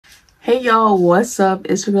Hey y'all, what's up?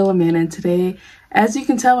 It's your girl Amanda, and today, as you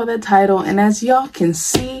can tell by the title and as y'all can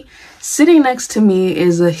see, sitting next to me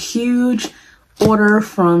is a huge order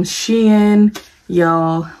from Shein.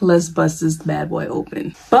 Y'all, let's bust this bad boy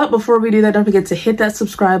open. But before we do that, don't forget to hit that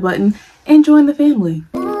subscribe button and join the family.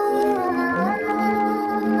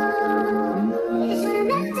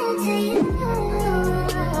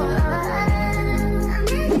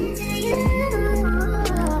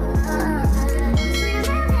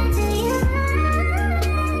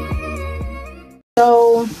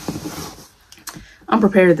 So I'm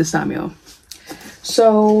prepared this time, y'all.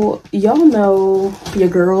 So y'all know your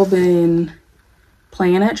girl been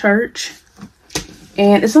playing at church,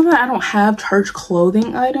 and it's not that I don't have church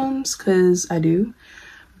clothing items, because I do,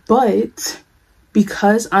 but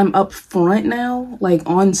because I'm up front now, like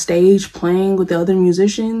on stage playing with the other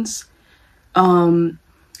musicians, I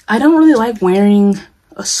don't really like wearing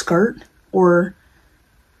a skirt or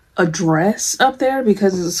a dress up there,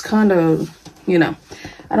 because it's kind of, you know,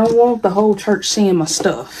 I don't want the whole church seeing my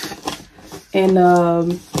stuff. And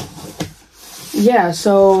yeah,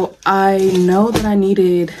 so I know that I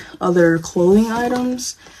needed other clothing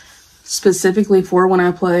items specifically for when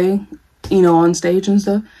I play, you know, on stage and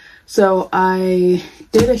stuff. So I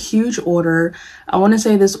did a huge order. I want to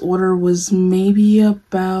say this order was maybe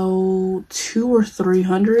about 200 or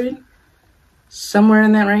 300, somewhere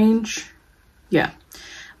in that range. Yeah.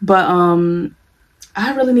 But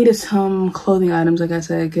I really needed some clothing items, like I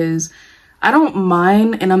said, because I don't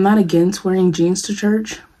mind, and I'm not against wearing jeans to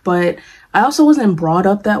church, but I also wasn't brought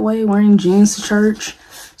up that way, wearing jeans to church.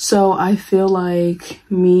 So I feel like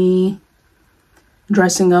me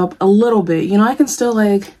dressing up a little bit, you know, I can still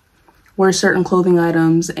like wear certain clothing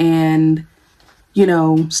items and, you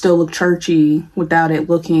know, still look churchy without it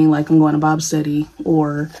looking like I'm going to Bible study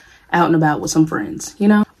or out and about with some friends, you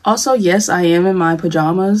know. Also, yes, I am in my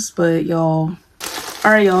pajamas, but y'all, all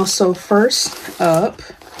right, y'all, so first up,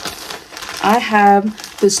 I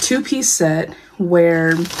have this two-piece set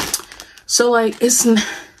where, so like, it's,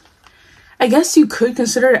 I guess you could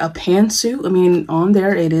consider it a pantsuit. I mean, on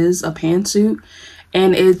there it is a pantsuit,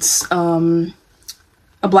 and it's a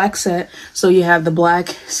black set. So you have the black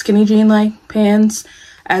skinny jean like pants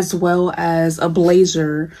as well as a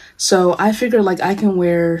blazer. So I figured like I can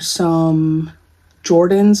wear some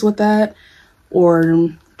Jordans with that, or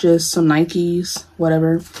just some Nikes,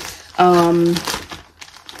 whatever,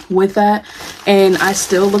 with that, and I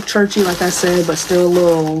still look churchy, like I said, but still a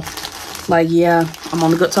little like, yeah, I'm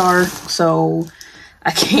on the guitar, so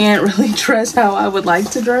I can't really dress how I would like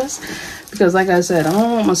to dress, because like I said, I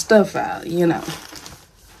don't want my stuff out, you know.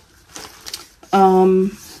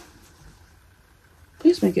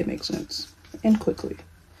 Please make it make sense and quickly.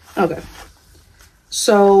 Okay,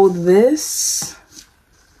 so this,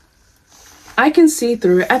 I can see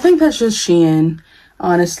through it. I think that's just Shein,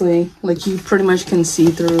 honestly. Like, you pretty much can see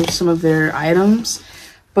through some of their items.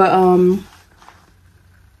 But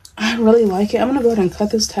I really like it. I'm gonna go ahead and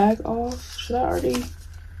cut this tag off. Should I already?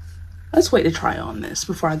 Let's wait to try on this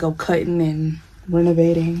before I go cutting and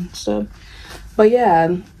renovating stuff. But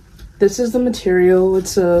yeah, this is the material.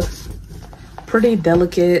 It's a pretty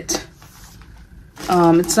delicate,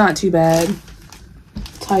 it's not too bad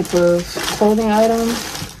type of clothing item.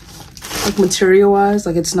 Like, material wise,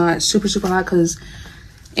 like, it's not super hot, because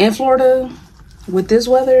in Florida with this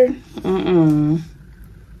weather,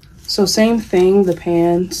 so same thing, the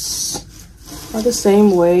pants are the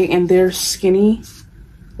same way, and they're skinny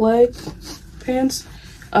leg pants.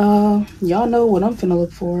 Y'all know what I'm finna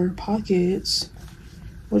look for, pockets,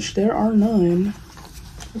 which there are none.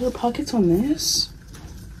 Are there pockets on this?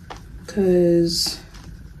 Because,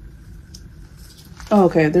 oh,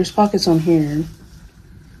 okay, there's pockets on here.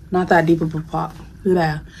 Not that deep of a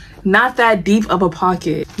not that deep of a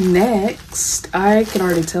pocket. Next, I can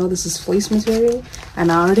already tell this is fleece material,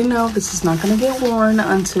 and I already know this is not gonna get worn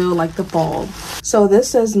until like the fall. So this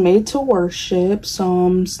says made to worship,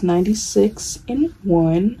 Psalms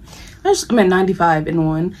 96:1. I meant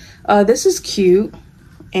 95:1. This is cute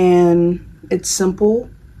and it's simple.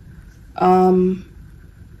 I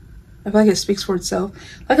feel like it speaks for itself.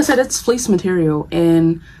 Like I said, it's fleece material,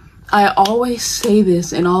 and I always say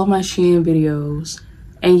this in all of my Shein videos,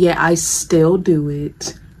 and yet I still do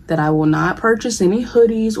it, that I will not purchase any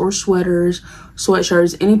hoodies or sweaters,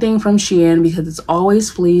 sweatshirts, anything from Shein, because it's always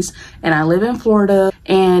fleece, and I live in Florida,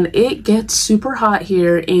 and it gets super hot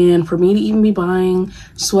here, and for me to even be buying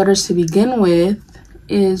sweaters to begin with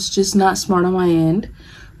is just not smart on my end.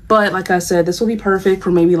 But like I said, this will be perfect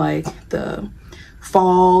for maybe like the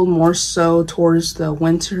fall, more so towards the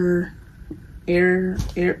winter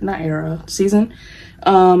season.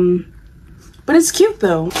 But it's cute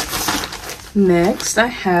though. Next,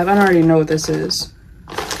 I already know what this is.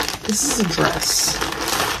 This is a dress.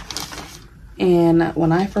 And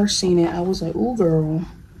when I first seen it, I was like, ooh, girl.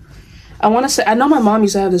 I want to say, I know my mom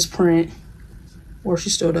used to have this print, or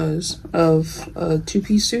she still does, of a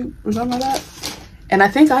two-piece suit or something like that. And I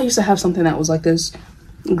think I used to have something that was like this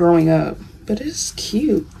growing up. But it's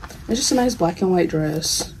cute. It's just a nice black and white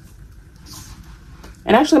dress.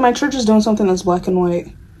 And actually, my church is doing something that's black and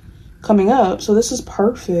white coming up. So this is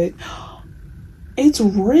perfect. It's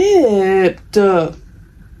ripped. I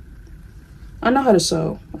know how to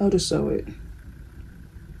sew. I'll just sew it.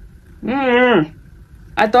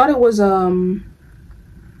 I thought it was a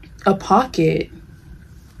pocket,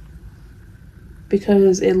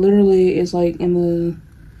 because it literally is like in the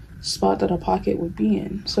spot that a pocket would be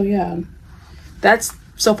in. So yeah, that's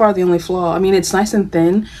so far the only flaw. I mean, it's nice and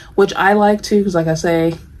thin, which I like too, because like I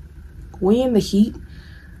say, we in the heat,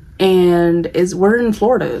 and we're in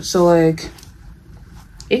Florida, so like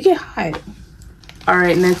it get hot. All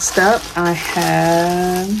right, next up I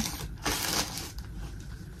have,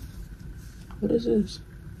 what is this?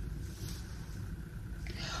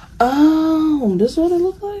 Oh, this is what it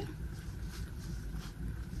looked like?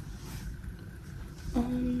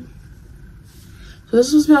 So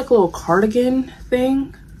this was like a little cardigan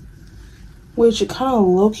thing, which it kind of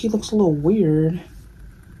low-key looks a little weird.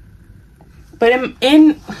 But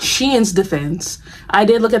in Shein's defense, I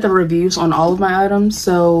did look at the reviews on all of my items,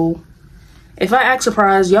 so if I act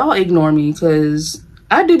surprised, y'all ignore me, because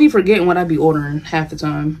I do be forgetting what I be ordering half the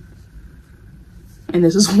time. And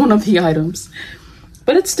this is one of the items.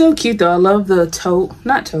 But it's still cute though. I love the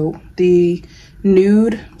the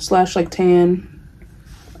nude / like tan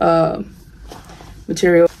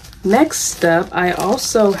material. Next up, I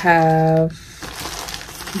also have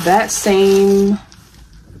that same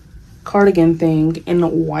cardigan thing in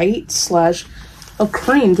white / a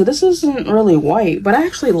cream. So this isn't really white, but I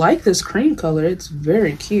actually like this cream color. It's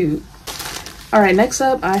very cute. All right, next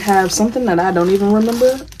up, I have something that I don't even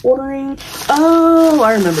remember ordering. Oh,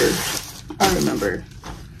 I remember.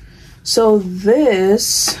 So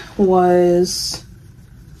this was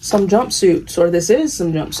some jumpsuits, or this is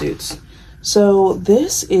some jumpsuits. So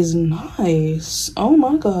this is nice. Oh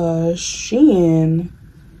my gosh, Shein,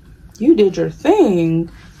 you did your thing.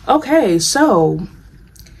 Okay, so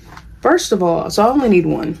first of all, so I only need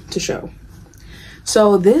one to show.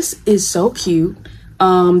 So this is so cute.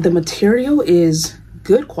 The material is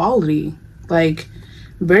good quality, like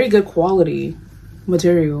very good quality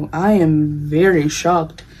material. I am very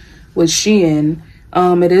shocked with Shein.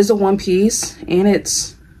 It is a one piece, and it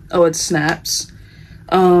snaps.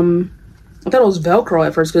 I thought it was Velcro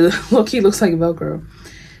at first, because it low-key looks like Velcro.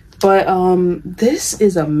 But this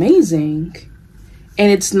is amazing.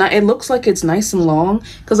 And it looks like it's nice and long,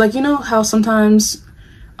 because like, you know how sometimes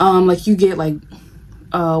like you get like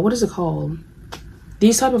what is it called,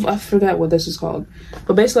 these type of, I forgot what this is called,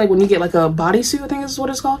 but basically like when you get like a bodysuit, I think this is what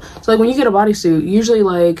it's called. So like when you get a bodysuit, usually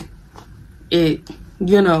like it,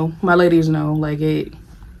 you know, my ladies know, like it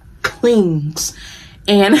clings,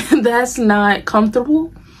 and that's not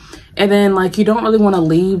comfortable. And then like you don't really want to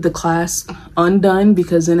leave the clasp undone,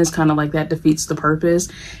 because then it's kind of like that defeats the purpose.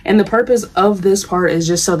 And the purpose of this part is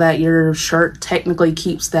just so that your shirt technically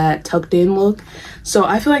keeps that tucked in look. So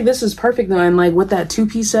I feel like this is perfect though. And like with that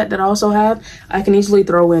two-piece set that I also have, I can easily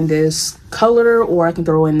throw in this color, or I can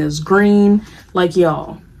throw in this green. Like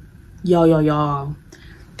y'all,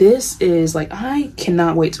 this is like, I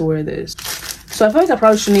cannot wait to wear this. So I feel like I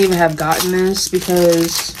probably shouldn't even have gotten this,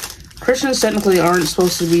 because Christians technically aren't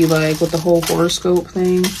supposed to be like with the whole horoscope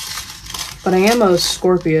thing, but I am a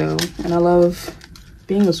Scorpio and I love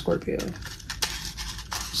being a Scorpio.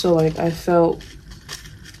 So like I felt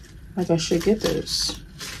like I should get this.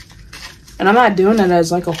 And I'm not doing it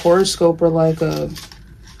as like a horoscope or like a,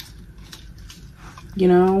 you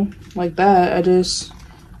know, like that.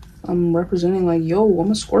 I'm representing like, yo, I'm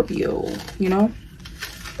a Scorpio, you know?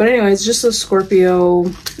 But anyway, it's just a Scorpio.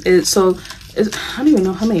 I don't even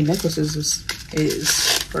know how many necklaces this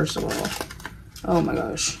is, first of all. Oh my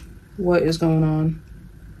gosh. What is going on?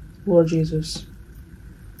 Lord Jesus.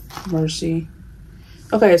 Mercy.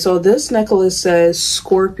 Okay, so this necklace says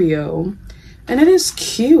Scorpio. And it is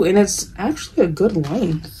cute. And it's actually a good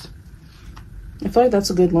length. I feel like that's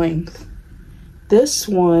a good length. This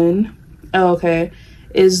one, oh, okay,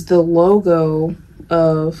 is the logo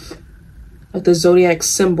of like the zodiac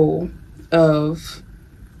symbol of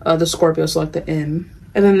the Scorpio, so like the M.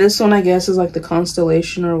 And then this one, I guess, is like the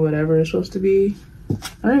constellation or whatever it's supposed to be.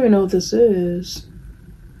 I don't even know what this is.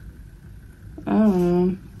 I don't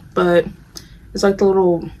know. But It's like the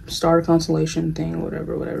little star constellation thing,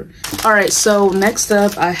 whatever. All right, so next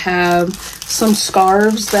up I have some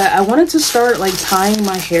scarves that I wanted to start like tying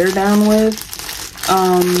my hair down with,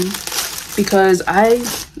 because I,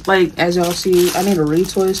 like, as y'all see, I need a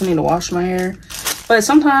retwist, I need to wash my hair. But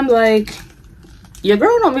sometimes, like, your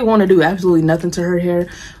girl don't be want to do absolutely nothing to her hair,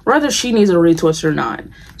 whether she needs a retwist or not.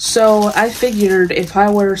 So I figured if I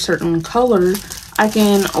wear a certain color, I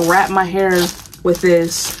can wrap my hair with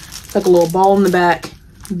this, like a little ball in the back,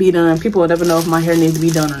 be done. People will never know if my hair needs to be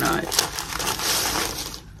done or not.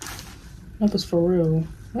 That was for real.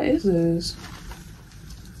 What is this?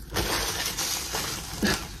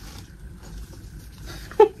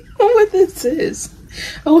 What this is?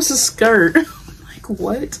 Oh, it's a skirt. Like,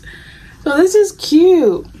 what? So this is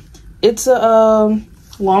cute. It's a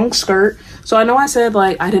long skirt. So I know I said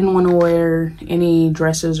like I didn't want to wear any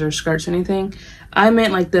dresses or skirts or anything. I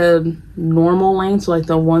meant like the normal length, so like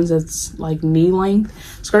the ones that's like knee length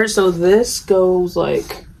skirt. So this goes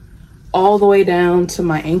like all the way down to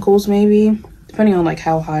my ankles, maybe, depending on like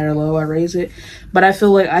how high or low I raise it. But I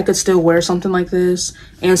feel like I could still wear something like this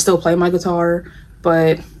and still play my guitar,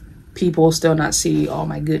 but people still not see all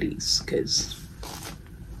my goodies because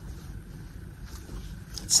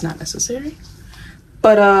it's not necessary.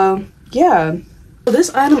 But yeah,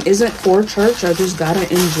 this item isn't for church. I just got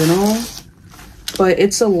it in general. But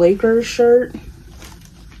it's a Lakers shirt.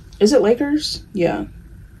 Is it Lakers? Yeah.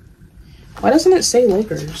 Why doesn't it say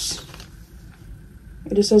Lakers?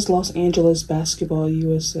 It just says Los Angeles Basketball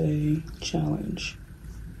USA Challenge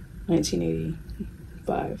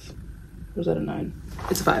 1985. Or was that a 9?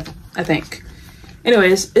 It's a 5, I think.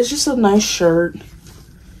 Anyways, it's just a nice shirt.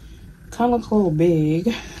 Kind of looks a little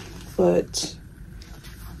big, but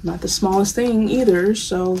not the smallest thing either.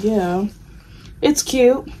 So yeah, it's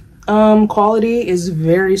cute. Quality is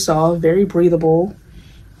very soft, very breathable,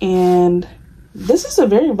 and this is a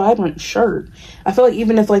very vibrant shirt. I feel like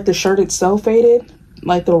even if like the shirt itself faded,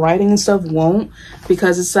 like the writing and stuff won't,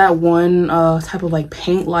 because it's that one type of like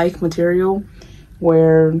paint like material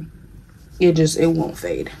where it won't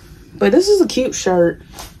fade. But this is a cute shirt,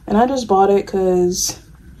 and I just bought it because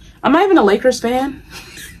I'm not even a Lakers fan.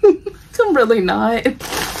 I'm really not.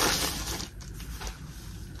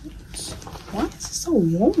 Why is it so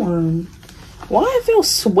warm? Why I feel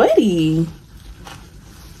sweaty?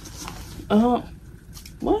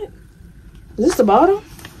 What? Is this the bottom?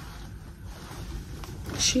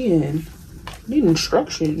 Shit. Need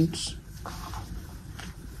instructions.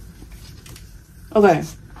 Okay.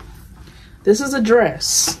 This is a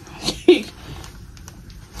dress.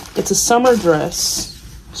 It's a summer dress.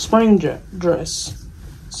 Spring dress.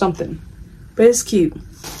 Something. But it's cute.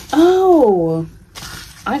 Oh!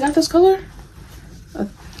 I got this color? I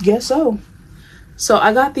guess so. So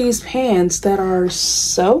I got these pants that are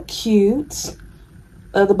so cute.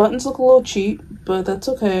 The buttons look a little cheap, but that's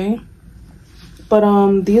okay.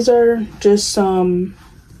 But these are just some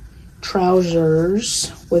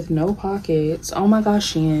trousers with no pockets. Oh my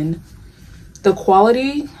gosh, Shein. The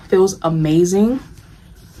quality feels amazing.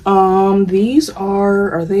 These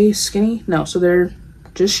are they skinny? No, so they're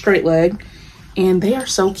just straight leg. And they are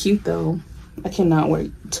so cute though. I cannot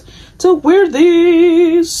wait to wear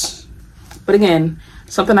these. But again,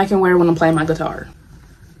 something I can wear when I'm playing my guitar.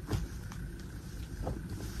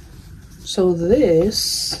 So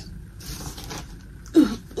this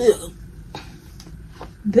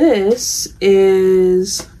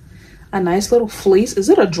is a nice little fleece. Is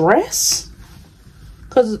it a dress?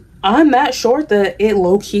 Because I'm that short that it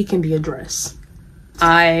low-key can be a dress.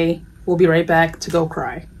 I will be right back to go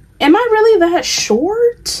cry. Am I really that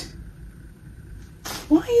short?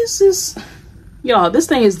 Why is this? Y'all, this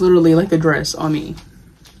thing is literally like a dress on me.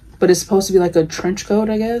 But it's supposed to be like a trench coat,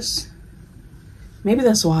 I guess. Maybe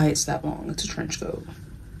that's why it's that long. It's a trench coat.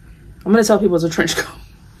 I'm gonna tell people it's a trench coat.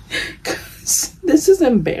 Cause this is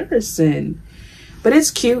embarrassing. But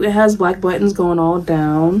it's cute. It has black buttons going all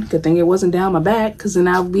down. Good thing it wasn't down my back, because then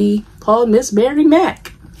I'll be called Miss Barry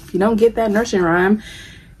Mack. If you don't get that nursery rhyme,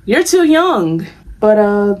 you're too young.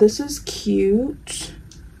 But this is cute.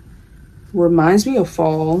 Reminds me of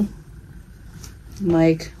fall.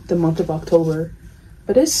 Like the month of October.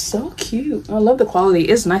 But it's so cute. I love the quality.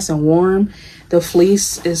 It's nice and warm. The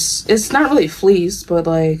fleece is, it's not really fleece, but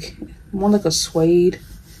like more like a suede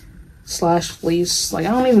slash fleece. Like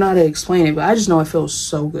I don't even know how to explain it, but I just know it feels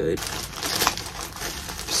so good.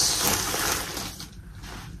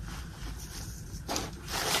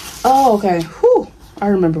 Oh, okay. Whew. I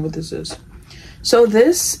remember what this is. So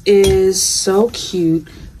this is so cute.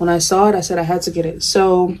 When I saw it, I said I had to get it.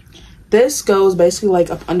 So this goes basically like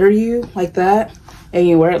up under you like that, and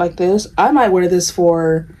you wear it like this. I might wear this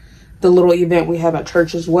for the little event we have at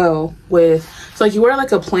church as well. With, so like you wear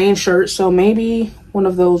like a plain shirt, so maybe one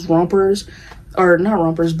of those rompers, or not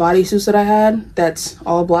rompers, bodysuits that I had that's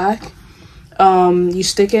all black. You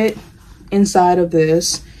stick it inside of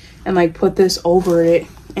this and like put this over it,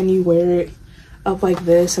 and you wear it up like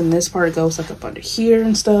this, and this part goes like up under here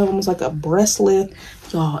and stuff, almost like a breast lift.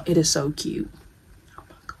 Y'all, it is so cute. Oh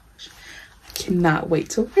my gosh, I cannot wait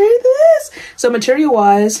to wear this. So material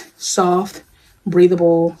wise, soft,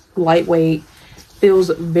 breathable, lightweight, feels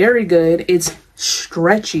very good. It's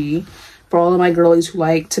stretchy for all of my girlies who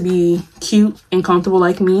like to be cute and comfortable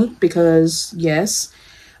like me, because yes,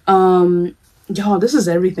 y'all, this is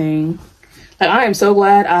everything. Like, I am so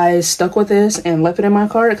glad I stuck with this and left it in my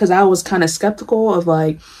cart, because I was kind of skeptical of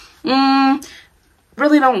like,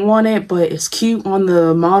 really don't want it, but it's cute on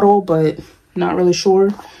the model, but not really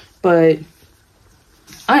sure. But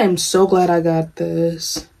I am so glad I got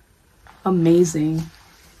this. Amazing.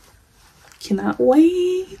 Cannot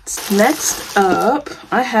wait. Next up,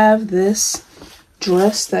 I have this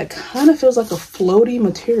dress that kind of feels like a floaty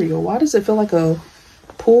material. Why does it feel like a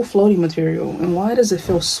pool floaty material, and why does it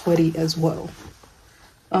feel sweaty as well?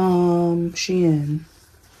 Shein.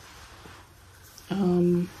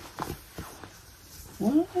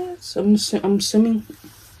 What?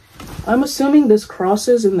 I'm assuming this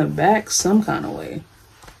crosses in the back some kind of way.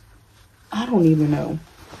 I don't even know.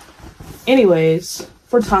 Anyways,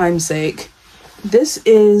 for time's sake, this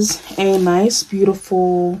is a nice,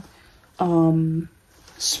 beautiful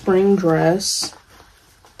spring dress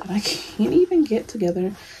that I can't even get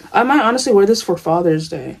together. I might honestly wear this for Father's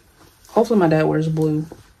Day. Hopefully my dad wears blue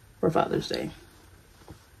for Father's Day.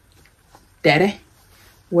 Daddy,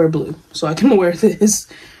 wear blue so I can wear this,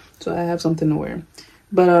 so I have something to wear.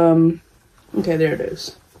 But okay, there it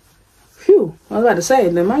is. Phew, I was about to say,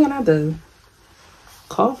 am I gonna have to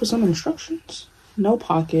call for some instructions? No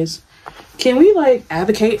pockets. Can we like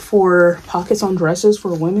advocate for pockets on dresses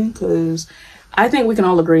for women? Because I think we can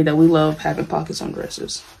all agree that we love having pockets on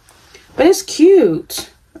dresses. But it's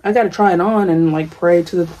cute. I gotta try it on and like pray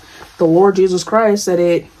to the Lord Jesus Christ that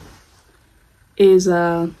it is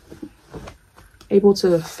able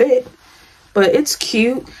to fit. But it's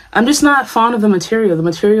cute. I'm just not fond of the material. The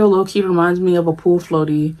material low-key reminds me of a pool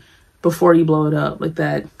floaty before you blow it up. Like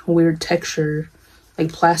that weird texture, like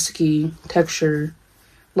plasticky texture.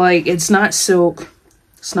 Like, it's not silk,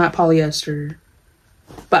 it's not polyester,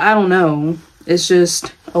 but I don't know. It's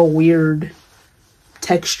just a weird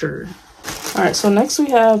texture. All right, so next we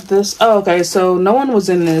have this. Oh, okay, so no one was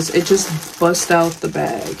in this. It just bust out the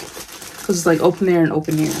bag, because it's like open there and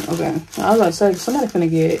open here. Okay, I was about to say, somebody finna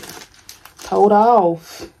get told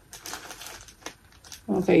off.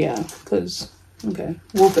 Okay, yeah, because, okay,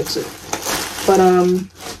 we'll fix it. But,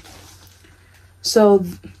 so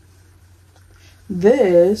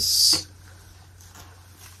this,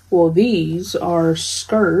 well, these are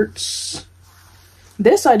skirts.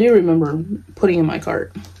 This I do remember putting in my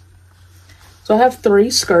cart. So I have 3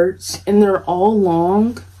 skirts, and they're all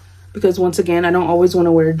long, because once again, I don't always want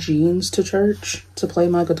to wear jeans to church to play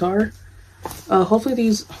my guitar. Hopefully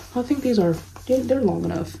these, I think these are, they're long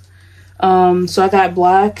enough. So I got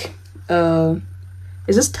black,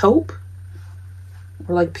 is this taupe?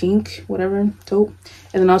 Or like pink, whatever, taupe.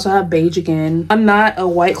 And then also I have beige again. I'm not a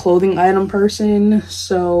white clothing item person,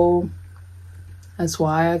 so that's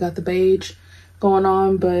why I got the beige going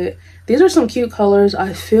on. But these are some cute colors.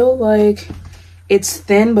 I feel like it's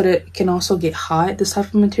thin, but it can also get hot, this type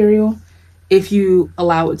of material, if you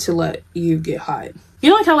allow it to let you get hot. You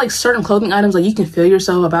know, like how like certain clothing items, like you can feel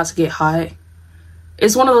yourself about to get hot?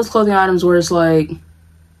 It's one of those clothing items where it's like,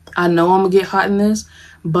 I know I'm gonna get hot in this,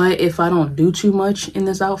 but if I don't do too much in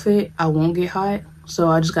this outfit, I won't get hot. So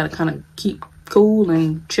I just gotta kind of keep cool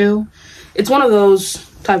and chill. It's one of those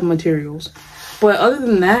type of materials. But other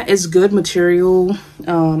than that, it's good material.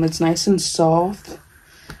 It's nice and soft.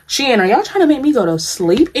 Shein, are y'all trying to make me go to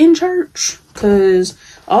sleep in church? Because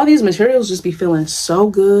all these materials just be feeling so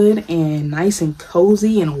good and nice and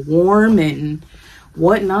cozy and warm and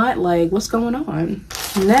whatnot. Like, what's going on?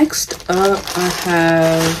 Next up, I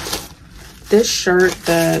have this shirt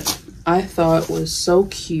that I thought was so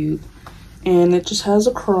cute, and it just has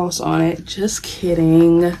a cross on it. Just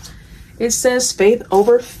kidding. It says faith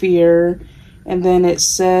over fear, and then it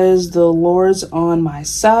says the Lord's on my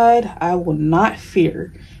side, I will not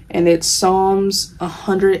fear. And it's Psalms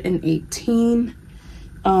 118.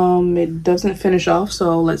 It doesn't finish off,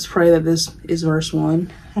 so let's pray that this is verse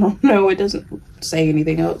 1. I don't know, it doesn't say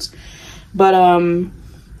anything else, but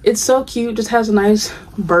it's so cute. Just has a nice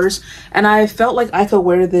burst, and I felt like I could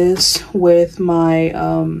wear this with my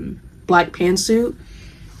black pantsuit.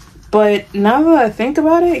 But now that I think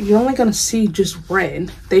about it, you're only gonna see just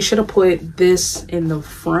red. They should have put this in the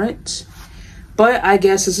front. But I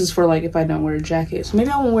guess this is for like if I don't wear a jacket. So maybe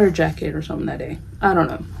I won't wear a jacket or something that day. I don't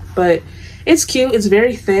know. But it's cute. It's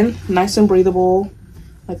very thin, nice and breathable,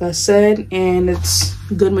 like I said. And it's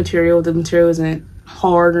good material. The material isn't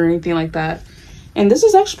hard or anything like that. And this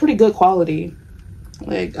is actually pretty good quality.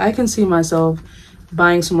 Like, I can see myself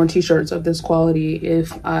buying some more t-shirts of this quality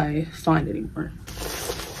if I find any more.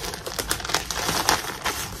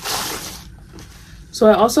 So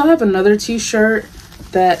I also have another t-shirt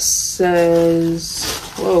that says,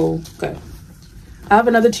 whoa, okay. I have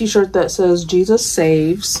another t-shirt that says Jesus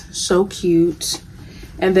Saves, so cute.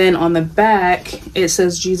 And then on the back, it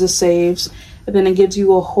says Jesus Saves. And then it gives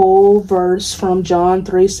you a whole verse from John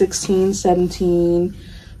 3:16, 17.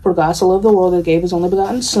 For God so loved the world that gave his only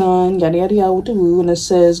begotten son, yada yada yada with the woo. And it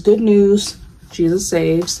says, good news, Jesus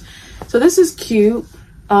saves. So this is cute.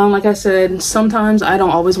 Like I said, sometimes I don't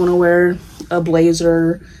always want to wear a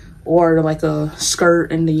blazer or like a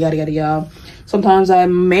skirt and the yada yada yada. Sometimes I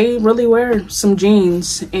may really wear some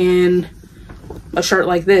jeans and a shirt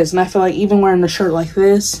like this. And I feel like even wearing a shirt like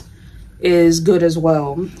this is good as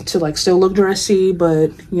well to like still look dressy,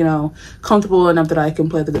 but you know, comfortable enough that I can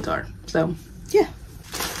play the guitar. So yeah.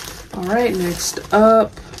 All right, next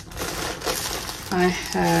up I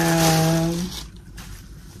have,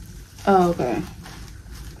 oh, okay,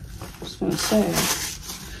 I was gonna say,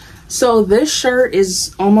 so this shirt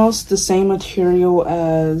is almost the same material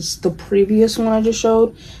as the previous one I just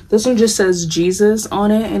showed. This one just says Jesus on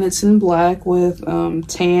it, and it's in black with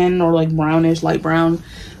tan or like brownish, light brown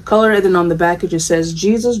color. And then on the back it just says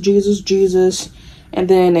Jesus, Jesus, Jesus. And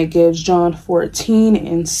then it gives John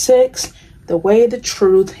 14:6, the way, the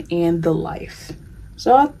truth, and the life.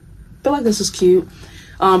 So I feel like this is cute.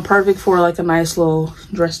 Perfect for like a nice little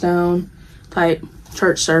dress down type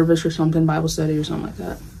church service or something, Bible study or something like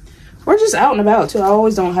that. Or just out and about too. I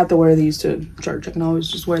always don't have to wear these to church. I can always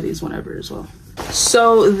just wear these whenever as well.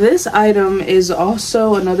 So this item is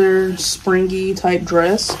also another springy type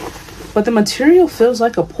dress, but the material feels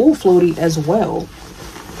like a pool floaty as well.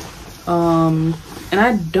 And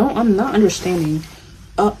I'm not understanding.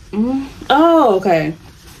 Oh, okay.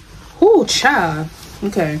 Ooh, child.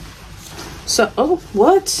 Okay. So, oh,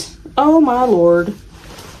 what? Oh, my Lord.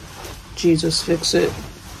 Jesus, fix it.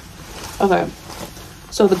 Okay.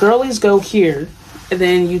 So the girlies go here, and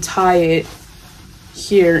then you tie it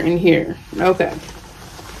here and here. Okay.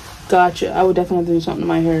 Gotcha. I would definitely have to do something to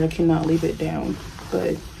my hair. I cannot leave it down.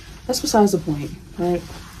 But that's besides the point, right?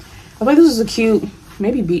 I think this is a cute,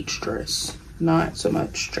 maybe beach dress. Not so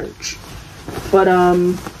much church. But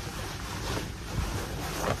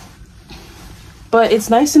it's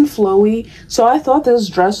nice and flowy. So I thought this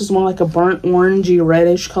dress was more like a burnt orangey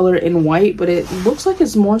reddish color in white, but it looks like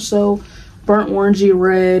it's more so burnt orangey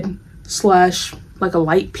red slash like a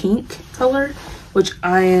light pink color, which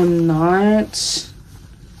I am not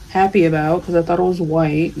happy about because I thought it was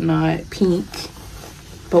white, not pink.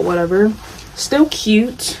 But whatever. Still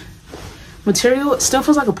cute. Material still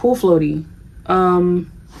feels like a pool floaty.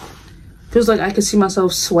 Feels like I could see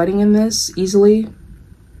myself sweating in this easily.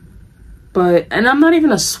 And I'm not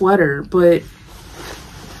even a sweater, but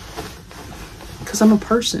because I'm a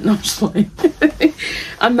person. I'm just like,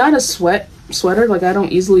 I'm not a sweater. Like, I don't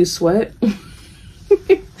easily sweat.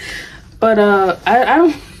 But I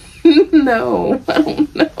don't know. I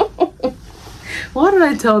don't know. Why did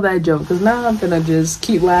I tell that joke? Because now I'm gonna just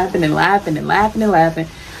keep laughing and laughing and laughing and laughing.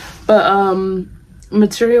 But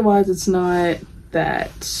material wise, it's not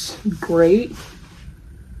that great.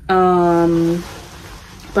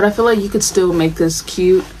 But I feel like you could still make this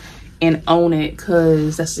cute and own it,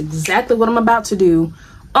 because that's exactly what I'm about to do.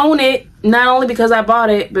 Own it, not only because I bought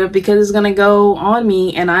it, but because it's gonna go on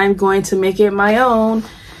me and I'm going to make it my own.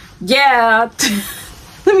 Yeah.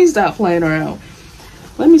 Let me stop playing around.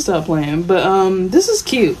 Let me stop playing. But this is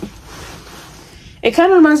cute. It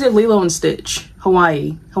kind of reminds me of Lilo and Stitch.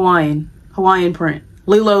 Hawaiian print.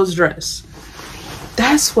 Lilo's dress.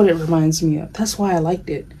 That's what it reminds me of. That's why I liked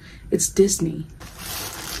it. It's Disney.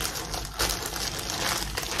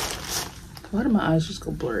 Why do my eyes just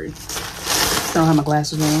go blurry? I don't have my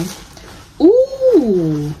glasses on.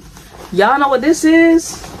 Ooh. Y'all know what this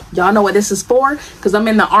is? Y'all know what this is for? Because I'm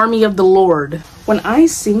in the army of the Lord. When I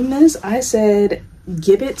seen this, I said,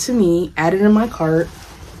 give it to me. Add it in my cart.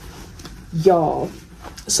 Y'all.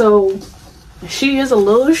 So, she is a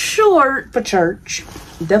little short for church.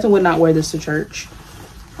 Definitely would not wear this to church.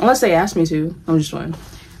 Unless they asked me to. I'm just playing.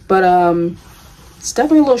 But, it's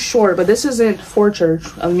definitely a little short, but this isn't for church.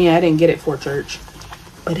 I mean, I didn't get it for church.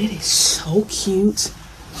 But it is so cute.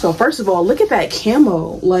 So first of all, look at that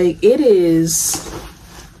camo. Like, it is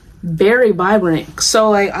very vibrant. So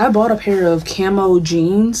like, I bought a pair of camo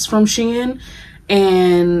jeans from Shein,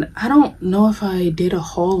 and I don't know if I did a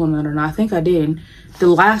haul on that or not. I think I did, the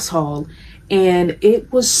last haul, and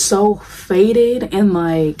it was so faded, and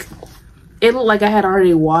like, it looked like I had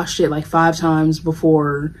already washed it like 5 times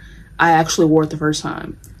before I actually wore it the first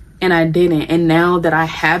time. And I didn't. And now that I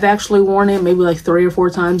have actually worn it maybe like 3 or 4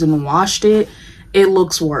 times and washed it, it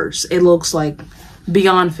looks worse. It looks like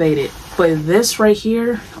beyond faded. But this right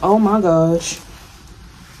here, oh my gosh,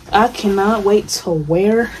 I cannot wait to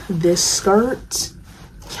wear this skirt.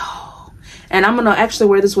 Yo. And I'm gonna actually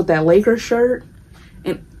wear this with that Lakers shirt.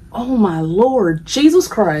 And oh my Lord, Jesus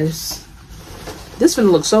Christ, this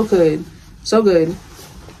finna look so good. So good.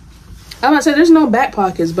 I'm gonna say there's no back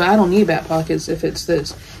pockets, but I don't need back pockets if it's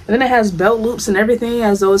this. And then it has belt loops and everything,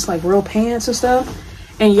 as though it's like real pants and stuff.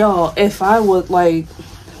 And y'all, if I would like,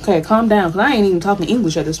 okay, calm down, because I ain't even talking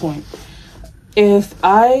English at this point. If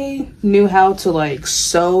I knew how to like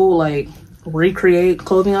sew, like recreate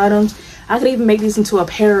clothing items, I could even make these into a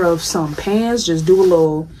pair of some pants. Just do a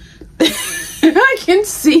little, I can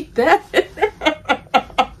see that.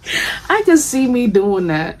 I can see me doing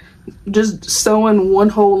that. Just sewing one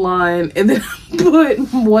whole line and then put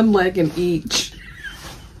one leg in each.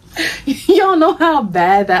 Y'all know how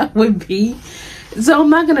bad that would be. So I'm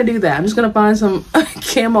not gonna do that. I'm just gonna find some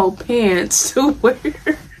camo pants to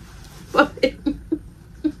wear. But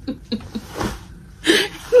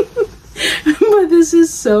this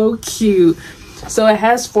is so cute. So it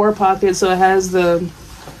has 4 pockets. So it has the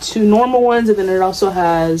 2 normal ones, and then it also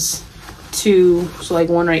has 2, so like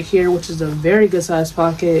one right here, which is a very good size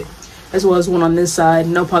pocket, as well as one on this side.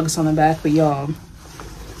 No pockets on the back. But y'all,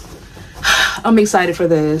 I'm excited for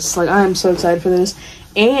this. Like, I am so excited for this.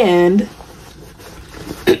 And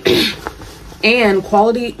and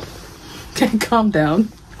quality, calm down.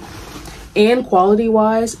 And quality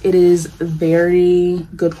wise, it is very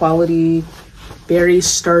good quality, very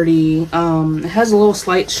sturdy. It has a little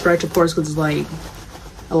slight stretch, of course, because it's like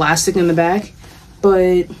elastic in the back,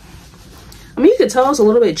 but I mean, you could tell it's a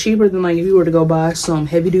little bit cheaper than like if you were to go buy some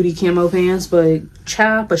heavy duty camo pants. But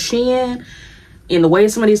chop a Shein, and the way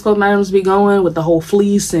some of these clothing items be going with the whole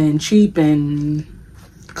fleece and cheap and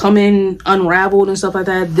coming unraveled and stuff like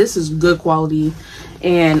that, this is good quality,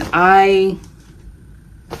 and I'm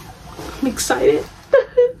excited.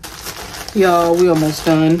 Y'all, we almost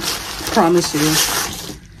done, promise you.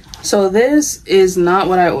 So this is not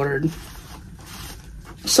what I ordered.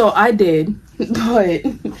 So I did, but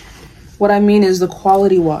what I mean is the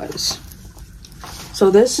quality wise. So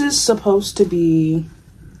this is supposed to be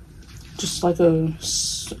just like a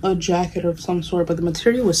jacket of some sort, but the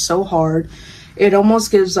material is so hard. It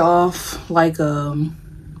almost gives off like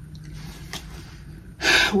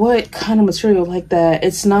what kind of material like that?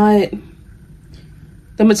 It's not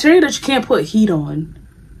the material that you can't put heat on.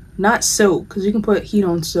 Not silk, because you can put heat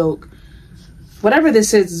on silk. Whatever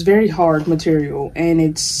this is very hard material, and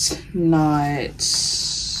it's not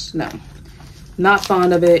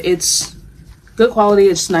fond of it. It's good quality.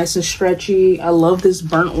 It's nice and stretchy. I love this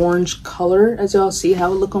burnt orange color. As y'all see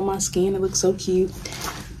how it look on my skin, it looks so cute.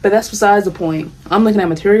 But that's besides the point. I'm looking at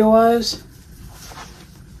material wise.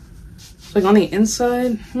 Like on the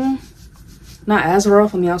inside, not as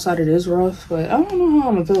rough. On the outside it is rough, but I don't know how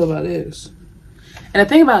I'm gonna feel about this. And the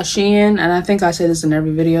thing about Shein, and I think I say this in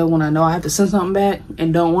every video, when I know I have to send something back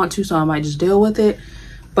and don't want to, so I might just deal with it.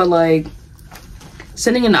 But like,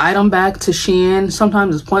 sending an item back to Shein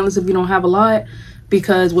sometimes is pointless if you don't have a lot,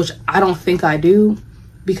 because, which I don't think I do,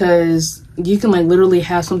 because you can like literally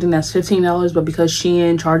have something that's $15, but because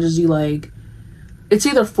Shein charges you like, it's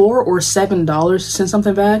either $4 or $7 to send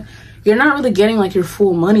something back, you're not really getting like your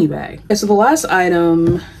full money back. Okay, so the last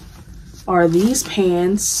item are these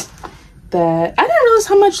pants that I didn't realize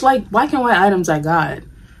how much like black and white items I got.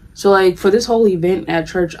 So like for this whole event at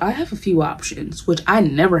church, I have a few options, which I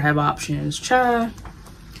never have options, child.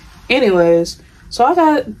 Anyways, so I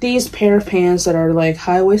got these pair of pants that are like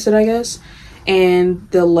high-waisted, I guess, and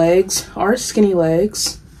the legs are skinny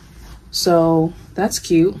legs, so that's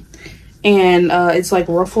cute. And it's like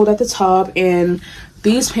ruffled at the top, and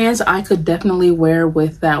these pants I could definitely wear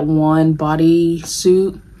with that one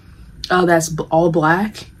bodysuit that's all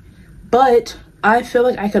black. But I feel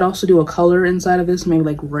like I could also do a color inside of this, maybe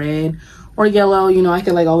like red or yellow. You know, I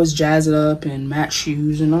could like always jazz it up and match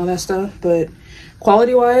shoes and all that stuff. But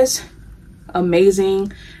quality wise,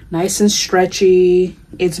 amazing, nice and stretchy.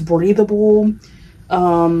 It's breathable.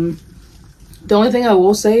 The only thing I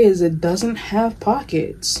will say is it doesn't have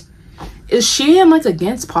pockets. Is Shein like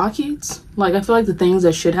against pockets? Like, I feel like the things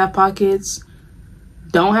that should have pockets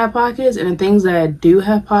don't have pockets, and the things that do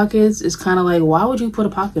have pockets is kind of like, why would you put a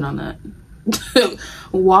pocket on that?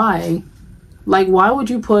 Why? Like, why would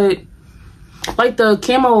you put, like, the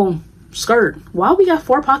camo skirt, why we got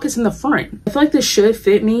 4 pockets in the front? I feel like this should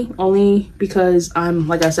fit me, only because I'm,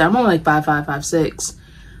 like I said, I'm only like 5'5",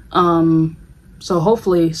 5'6". So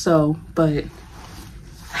hopefully so, but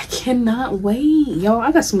I cannot wait. Yo,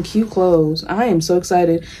 I got some cute clothes. I am so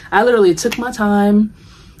excited. I literally took my time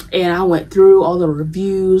and I went through all the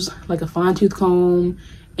reviews like a fine-tooth comb,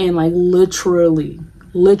 and like literally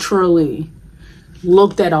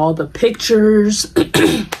looked at all the pictures.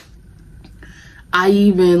 I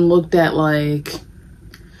even looked at like,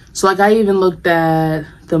 so like I even looked at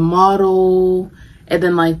the model, and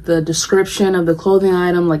then like the description of the clothing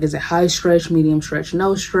item, like is it high stretch, medium stretch,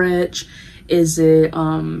 no stretch? Is it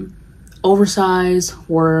oversized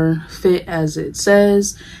or fit as it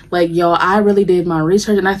says? Like, yo, I really did my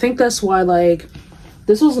research, and I think that's why like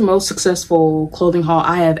this was the most successful clothing haul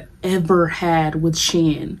I have ever had with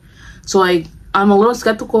Shein. So like I'm a little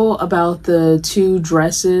skeptical about the 2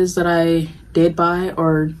 dresses that I did buy,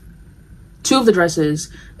 or 2 of the dresses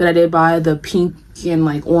that I did buy, the pink and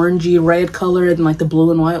like orangey red color and like the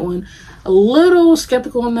blue and white one. A little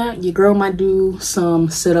skeptical on that. Your girl might do some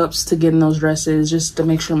sit-ups to get in those dresses just to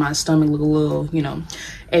make sure my stomach look a little, you know,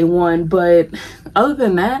 A1. But other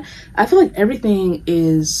than that, I feel like everything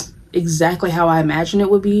is exactly how I imagined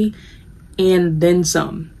it would be, and then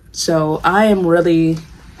some. So I am really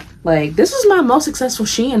like, this is my most successful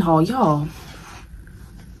Shein haul, y'all.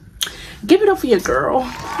 Give it up for your girl,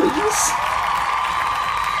 please.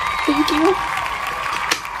 Thank you.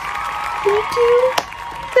 Thank you.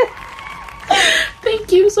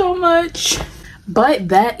 Thank you so much. But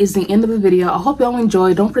that is the end of the video. I hope y'all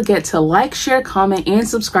enjoyed. Don't forget to like, share, comment, and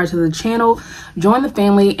subscribe to the channel. Join the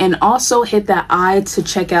family, and also hit that eye to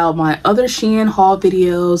check out my other Shein haul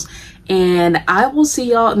videos. And I will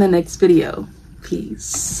see y'all in the next video.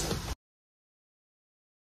 Peace.